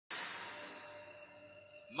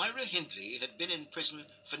Myra Hindley had been in prison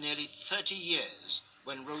for nearly 30 years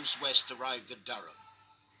when Rose West arrived at Durham.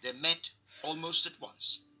 They met almost at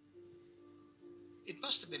once. It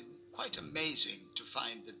must have been quite amazing to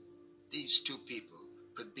find that these two people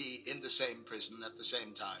could be in the same prison at the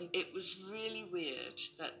same time. It was really weird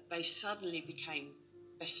that they suddenly became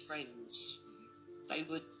best friends. They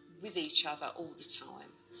were with each other all the time.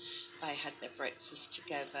 They had their breakfast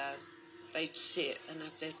together. They'd sit and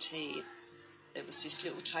have their tea. There was this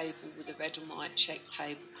little table with a red and white check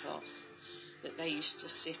tablecloth that they used to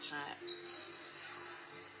sit at.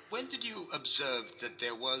 When did you observe that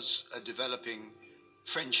there was a developing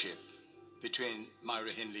friendship between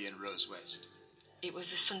Myra Hindley and Rose West? It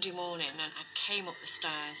was a Sunday morning and I came up the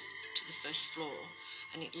stairs to the first floor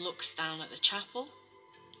and it looks down at the chapel.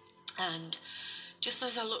 And just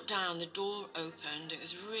as I looked down, the door opened. It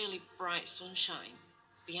was really bright sunshine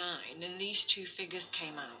behind and these two figures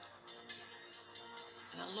came out.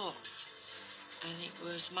 And I looked and it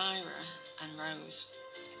was Myra and Rose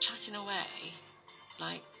chatting away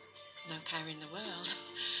like no care in the world.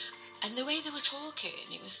 And the way they were talking,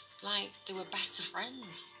 it was like they were best of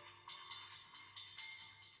friends.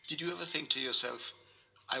 Did you ever think to yourself,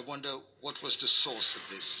 I wonder what was the source of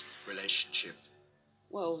this relationship?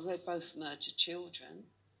 Well, they both murdered children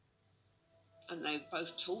and they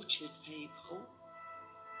both tortured people.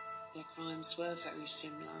 Their crimes were very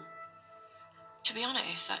similar. To be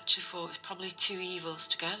honest, I actually thought it was probably two evils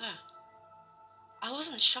together. I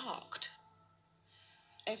wasn't shocked.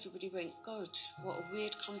 Everybody went, God, what a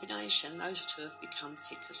weird combination. Those two have become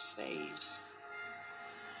thick as thieves.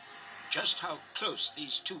 Just how close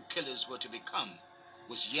these two killers were to become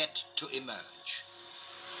was yet to emerge.